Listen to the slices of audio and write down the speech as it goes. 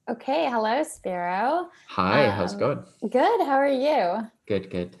Okay, hello, Spiro. Hi, how's it Um, going? Good, how are you? Good,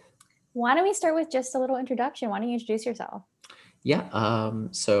 good. Why don't we start with just a little introduction? Why don't you introduce yourself? Yeah,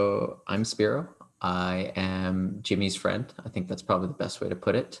 so I'm Spiro. I am Jimmy's friend. I think that's probably the best way to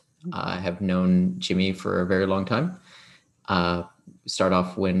put it. I have known Jimmy for a very long time. Uh, start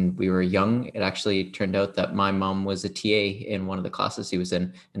off when we were young. It actually turned out that my mom was a TA in one of the classes he was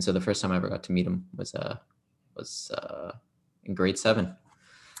in, and so the first time I ever got to meet him was in grade seven.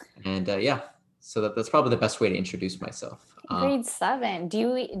 And yeah, so that's probably the best way to introduce myself. Grade seven. Do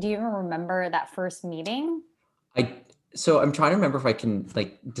you even remember that first meeting? I so I'm trying to remember if I can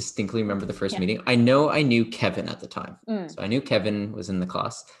like distinctly remember the first Yeah. meeting. I know I knew Kevin at the time. Mm. So I knew Kevin was in the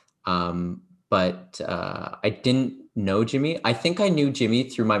class. But I didn't know Jimmy. I think I knew Jimmy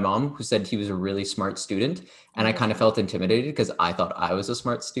through my mom, who said he was a really smart student. And I kind of Interesting. felt intimidated because I thought I was a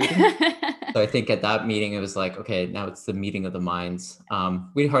smart student. So I think at that meeting, it was like, okay, now it's the meeting of the minds.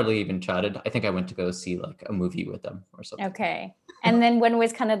 We hardly even chatted. I think I went to go see like a movie with them or something. Okay. And then when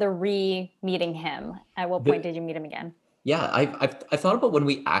was kind of the re-meeting him? At what point The, did you meet him again? Yeah, I thought about when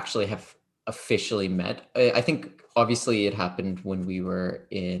we actually have officially met. I think obviously it happened when we were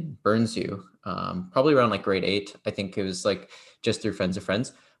in Burnsview, probably around like grade eight. I think it was like just through friends of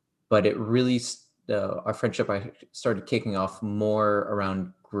friends, but it really our friendship I started kicking off more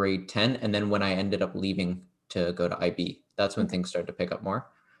around grade 10, and then when I ended up leaving to go to IB, that's when Okay. things started to pick up more.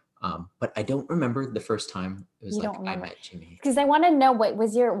 But I don't remember the first time it was You don't like I remember. met Jimmy. Because I want to know what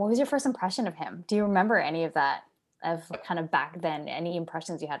was your first impression of him? Do you remember any of that of kind of back then, any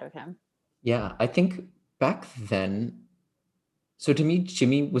impressions you had of him? Yeah, I think back then. So to me,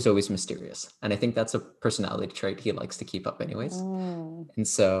 Jimmy was always mysterious, and I think that's a personality trait he likes to keep up, anyways. Mm. And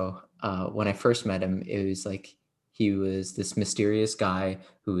so when I first met him, it was like he was this mysterious guy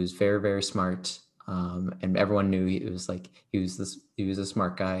who was very, very smart, and everyone knew it was like he was a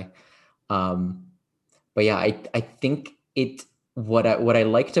smart guy. Um, but yeah, I think what I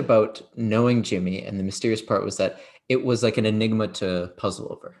liked about knowing Jimmy and the mysterious part was that it was like an enigma to puzzle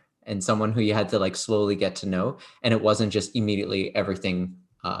over and someone who you had to like slowly get to know, and it wasn't just immediately everything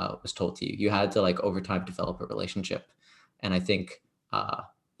was told to you. You had to like over time develop a relationship, and I think uh,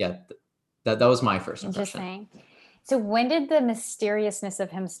 yeah, that was my first impression. Interesting. So when did the mysteriousness of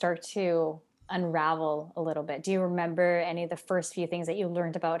him start to unravel a little bit? Do you remember any of the first few things that you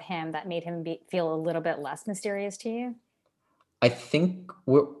learned about him that made him feel a little bit less mysterious to you? I think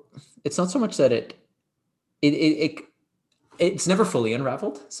it's not so much that it, it, it it's never fully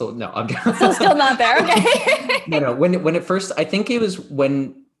unraveled. So no, I'm So still not there. no, Okay. no. When it first, I think it was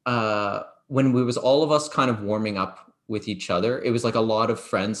when we was all of us kind of warming up with each other. It was like a lot of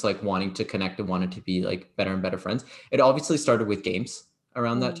friends like wanting to connect and wanted to be like better and better friends. It obviously started with games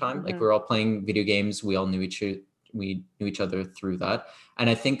around that time. Like Mm-hmm. we were all playing video games. We knew each other through that. And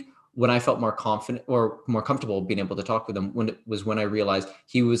I think when I felt more confident or more comfortable being able to talk with him, when it was when I realized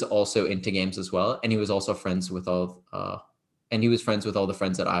he was also into games as well, and he was also friends with and he was friends with all the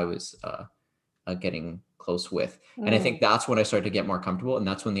friends that I was getting close with. And I think Mm. that's when I started to get more comfortable, and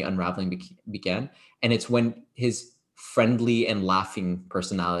that's when the unraveling began. And it's when his friendly and laughing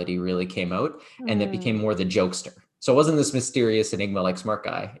personality really came out, and it became Mm. more the jokester. So it wasn't this mysterious enigma like smart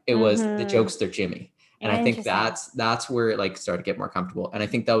guy. It was the Mm-hmm. jokester Jimmy. And I think Interesting. that's where it like started to get more comfortable. And I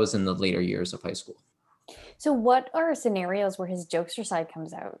think that was in the later years of high school. So what are scenarios where his jokester side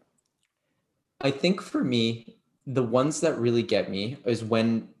comes out? I think for me, the ones that really get me is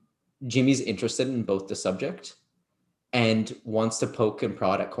when Jimmy's interested in both the subject and wants to poke and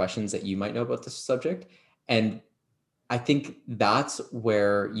prod at questions that you might know about the subject. And I think that's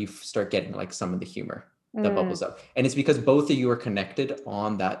where you start getting like some of the humor that Mm. bubbles up. And it's because both of you are connected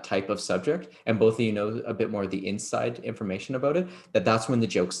on that type of subject and both of you know a bit more of the inside information about it, that's when the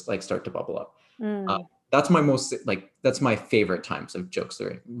jokes like start to bubble up. Uh, Mm. that's my most like that's my favorite times of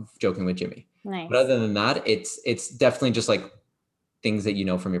joking with Jimmy. But Nice. other than that, it's definitely just like things that you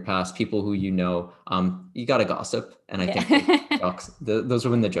know from your past, people who you know. You got to gossip, and I Yeah. think those are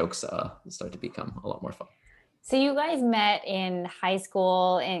when the jokes start to become a lot more fun. So you guys met in high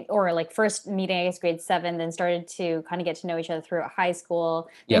school and or like first meeting, I guess grade seven, then started to kind of get to know each other throughout high school.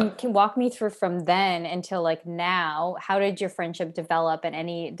 Yeah, Then can walk me through from then until like now, how did your friendship develop and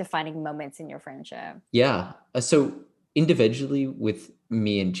any defining moments in your friendship? yeah. So individually with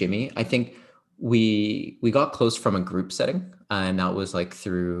me and Jimmy, I think we got close from a group setting, and that was like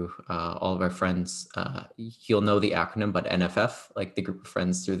through all of our friends. You'll know the acronym, but NFF, like the group of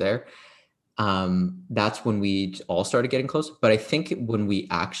friends through there. That's when we all started getting close. But I think when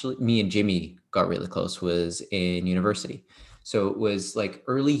me and Jimmy got really close was in university. So it was like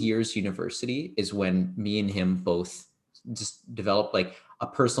early years university is when me and him both just developed like a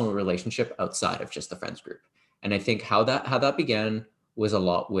personal relationship outside of just the friends group. And I think how that began was a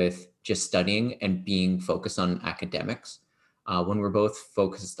lot with just studying and being focused on academics. When we're both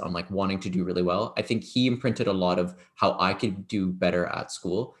focused on like wanting to do really well, I think he imprinted a lot of how I could do better at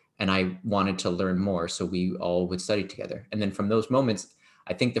school, and I wanted to learn more, so we all would study together. And then from those moments,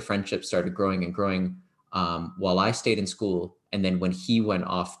 I think the friendship started growing and growing, while I stayed in school. And then when he went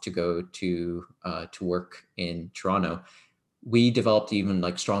off to go to work in Toronto, we developed even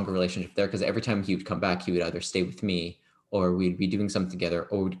like stronger relationship there, because every time he would come back, he would either stay with me, or we'd be doing something together,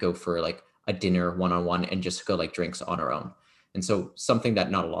 or we'd go for like a dinner one-on-one and just go like drinks on our own. And so something that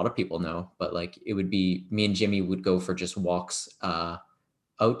not a lot of people know, but like it would be me and Jimmy would go for just walks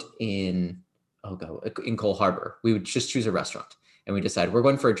out in, oh god, in Cole Harbor. We would just choose a restaurant and we decide we're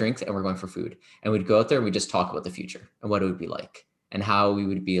going for a drink and we're going for food, and we'd go out there and we just talk about the future and what it would be like and how we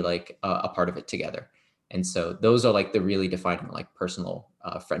would be like a part of it together. And so those are like the really defining like personal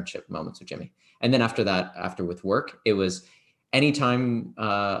friendship moments with Jimmy. And then after that, after with work, it was anytime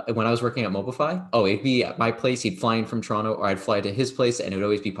when I was working at Mobilify, oh, it'd be at my place. He'd fly in from Toronto, or I'd fly to his place, and it would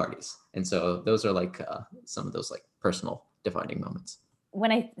always be parties. And so those are like some of those like personal defining moments. When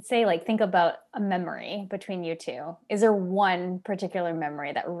I say like think about a memory between you two, is there one particular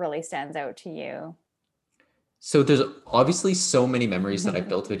memory that really stands out to you? So there's obviously so many memories that I've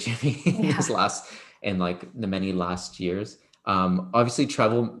built with Jimmy in Yeah. this last and like the many last years. Obviously,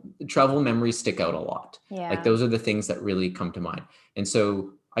 travel memories stick out a lot. Like Yeah. those are the things that really come to mind. And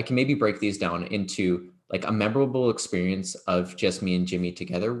so I can maybe break these down into like a memorable experience of just me and Jimmy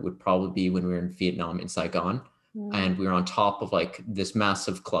together would probably be when we were in Vietnam in Saigon, Mm. and we were on top of like this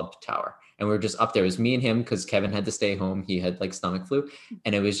massive club tower. And we were just up there. It was me and him because Kevin had to stay home. He had like stomach flu.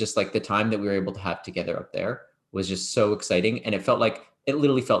 And it was just like the time that we were able to have together up there was just so exciting. And it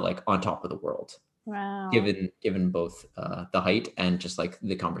literally felt like on top of the world, Wow. given both the height and just like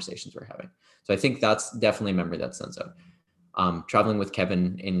the conversations we're having. So I think that's definitely a memory that stands out. Traveling with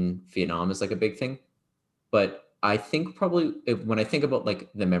Kevin in Vietnam is like a big thing. But I think probably when I think about like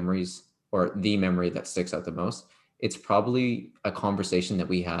the memories or the memory that sticks out the most, it's probably a conversation that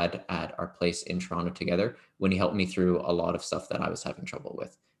we had at our place in Toronto together when he helped me through a lot of stuff that I was having trouble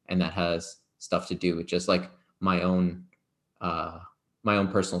with. And that has stuff to do with just like my own uh my own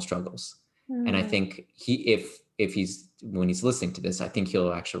personal struggles. And I Mm. think if he's when he's listening to this, I think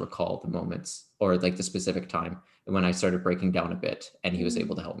he'll actually recall the moments or like the specific time when I started breaking down a bit and he was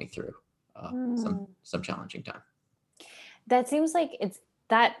able to Mm. help me through Mm. some challenging time. That seems like it's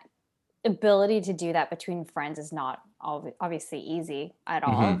that ability to do that between friends is not obviously easy at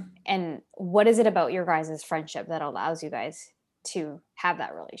all. Hmm. And what is it about your guys' friendship that allows you guys to have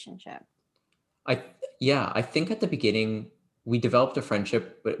that relationship? I Yeah, I think at the beginning we developed a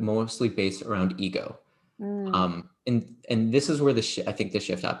friendship, but mostly based around ego. Mm. And this is where I think the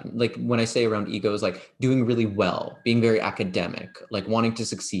shift happened. Like when I say around ego is like doing really well, being very academic, like wanting to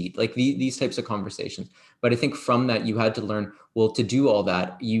succeed, like these types of conversations. But I think from that you had to learn, well, to do all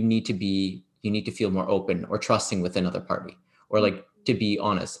that, you need to feel more open or trusting with another party, or like to be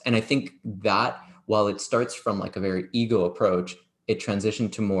honest. And I think that while it starts from like a very ego approach, it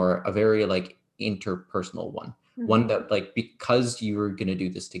transitioned to more a very like interpersonal one Mhm. that like because you were going to do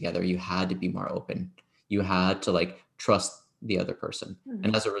this together, you had to be more open, you had to like trust the other person. And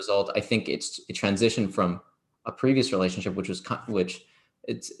Mhm. as a result, I think it transitioned from a previous relationship which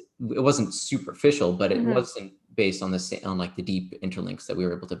it wasn't superficial, but it Mhm. wasn't based on on like the deep interlinks that we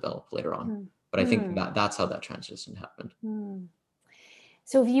were able to develop later on. Mhm. But I think Mm. that that's how that transition happened. Mm.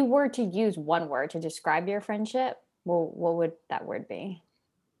 So if you were to use one word to describe your friendship, well, what would that word be?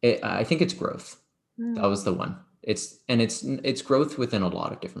 I think it's growth. That was Mm. the one. It's growth within a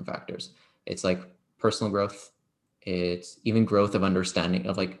lot of different factors. It's like personal growth. It's even growth of understanding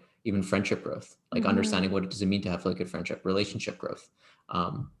of like even friendship growth, like Mhm. understanding what does it mean to have like a good friendship, relationship growth.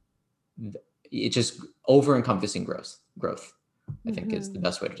 Um, it's just over encompassing growth, I think is the Mhm.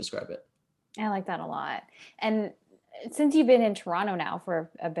 best way to describe it. I like that a lot. And since you've been in Toronto now for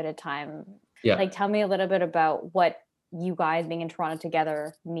a bit of time, Yeah. like tell me a little bit about what you guys being in Toronto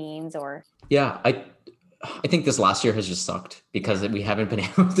together means or Yeah. I think this last year has just sucked because yeah. we haven't been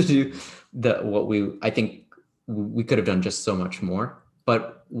able to do what I think we could have done just so much more.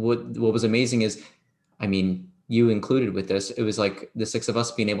 But what was amazing is, I mean, you included with this, it was like the six of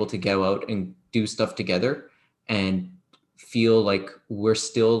us being able to go out and do stuff together and feel like we're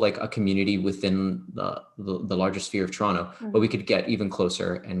still like a community within the larger sphere of Toronto, but we Mhm. could get even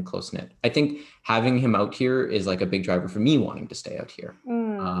closer and close knit. I think having him out here is like a big driver for me wanting to stay out here.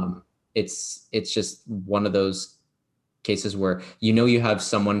 Mm. Um, it's just one of those cases where you know you have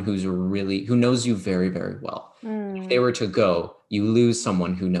someone who knows you very, very well. If they Mm. were to go, you lose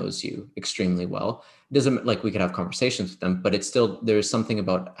someone who knows you extremely well. It doesn't like we could have conversations with them, but it's still, there's something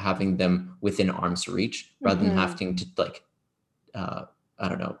about having them within arm's reach rather than Hmm. having to like, uh, I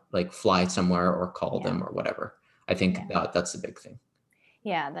don't know, like fly somewhere or call Yeah. them or whatever. I think Yeah. that's the big thing.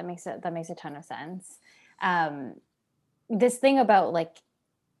 Yeah, that makes a ton of sense. Um, this thing about like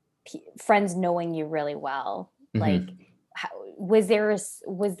friends knowing you really well, like Hmm. how, was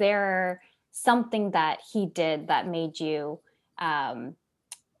there something that he did that made you um,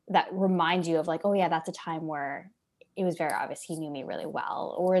 that remind you of like, oh yeah, that's a time where it was very obvious he knew me really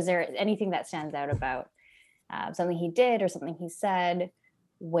well, or is there anything that stands out about something he did or something he said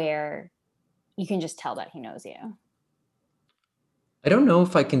where you can just tell that he knows you? I don't know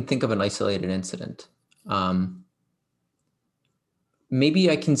if I can think of an isolated incident. Um,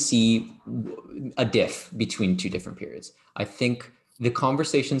 Maybe I can see a diff between two different periods. I think the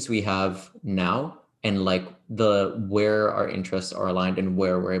conversations we have now and like the where our interests are aligned and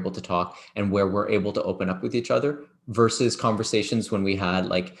where we're able to talk and where we're able to open up with each other versus conversations when we had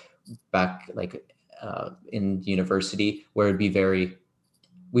like back like in university where it'd be very,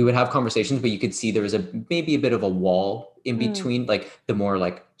 we would have conversations, but you could see there was a maybe a bit of a wall in Mm. between, like the more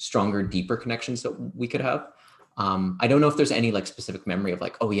like stronger, deeper connections that we could have. I don't know if there's any like specific memory of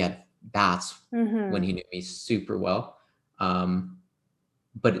like, oh yeah, that's when Mm-hmm. he knew me super well. Um,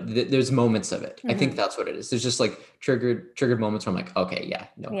 but there's moments of it. I think Mm-hmm. that's what it is. There's just like triggered moments where I'm like, okay, yeah,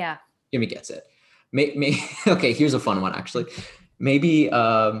 no, Yeah. Jimmy gets it. Okay, here's a fun one actually. Maybe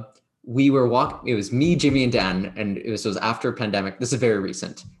we were walking. It was me, Jimmy, and Dan, and it was after pandemic. This is very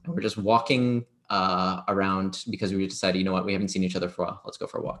recent, and we're just walking around because we decided, you know what, we haven't seen each other for a while. Let's go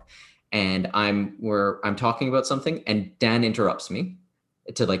for a walk. And I'm talking about something, and Dan interrupts me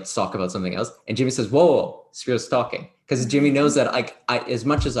to like talk about something else, and Jimmy says, "Whoa, whoa, Spiro's talking," because Jimmy knows that I as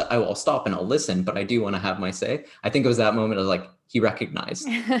much as I will stop and I'll listen, but I do want to have my say. I think it was that moment of like he recognized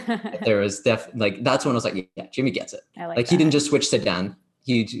that there was like that's when I was like, yeah, Jimmy gets it. I like Like he didn't that. just switch to Dan.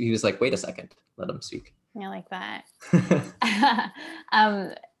 He was like, wait a second, let him speak. I like that.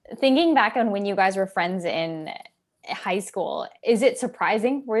 um, Thinking back on when you guys were friends in high school, is it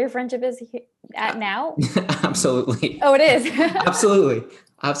surprising where your friendship is at now? Absolutely. Oh, it is. Absolutely.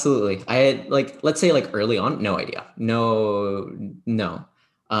 Absolutely. I had like, let's say like early on, no idea. No, no.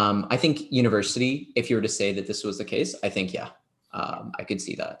 I think university, if you were to say that this was the case, I think, yeah, Yeah. I could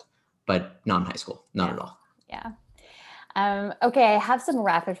see that, but not in high school, not Yeah. at all. Yeah. Okay, I have some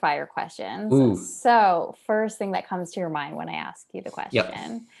rapid fire questions. Ooh, So, first thing that comes to your mind when I ask you the yep.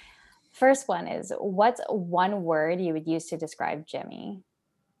 question. First one is, what's one word you would use to describe Jimmy?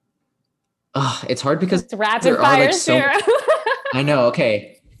 It's hard because It's rapid there are like fire, so, Spiro. I know.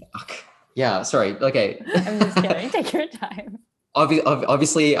 Okay. Fuck. Yeah. Sorry. Okay. I'm just kidding. Take your time.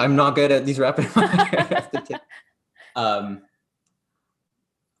 Obviously, I'm not good at these rapid fire. um,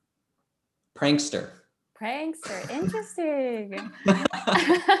 prankster. Prankster. Interesting.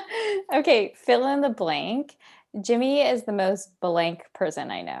 Okay, fill in the blank. Jimmy is the most blank person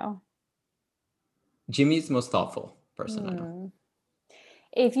I know. Jimmy's the most thoughtful person I know. Hmm.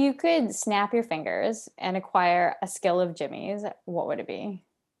 If you could snap your fingers and acquire a skill of Jimmy's, what would it be?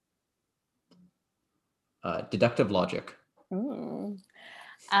 Deductive logic. Hmm.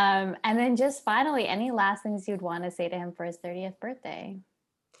 And then just finally, any last things you'd want to say to him for his 30th birthday?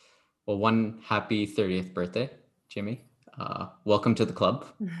 Well, one happy 30th birthday, Jimmy. Welcome to the club.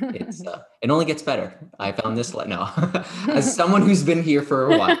 It's it only gets better. I found this no, as someone who's been here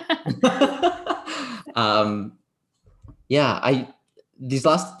for a while. um, yeah, I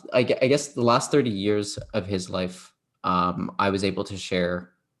guess the last 30 years of his life, I was able to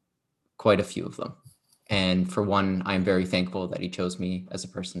share quite a few of them. And for one, I'm very thankful that he chose me as a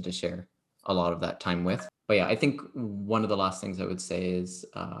person to share a lot of that time with. But yeah, I think one of the last things I would say is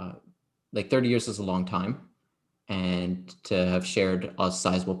like 30 years is a long time. And to have shared a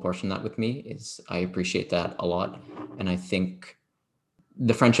sizable portion of that with me is, I appreciate that a lot. And I think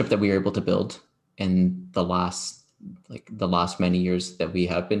the friendship that we were able to build in the last many years that we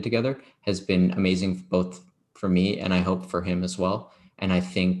have been together has been amazing, both for me and I hope for him as well. And I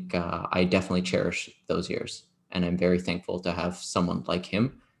think I definitely cherish those years, and I'm very thankful to have someone like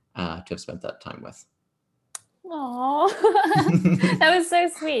him to have spent that time with. Oh, that was so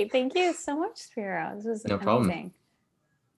sweet. Thank you so much, Spiro. This was No problem. amazing.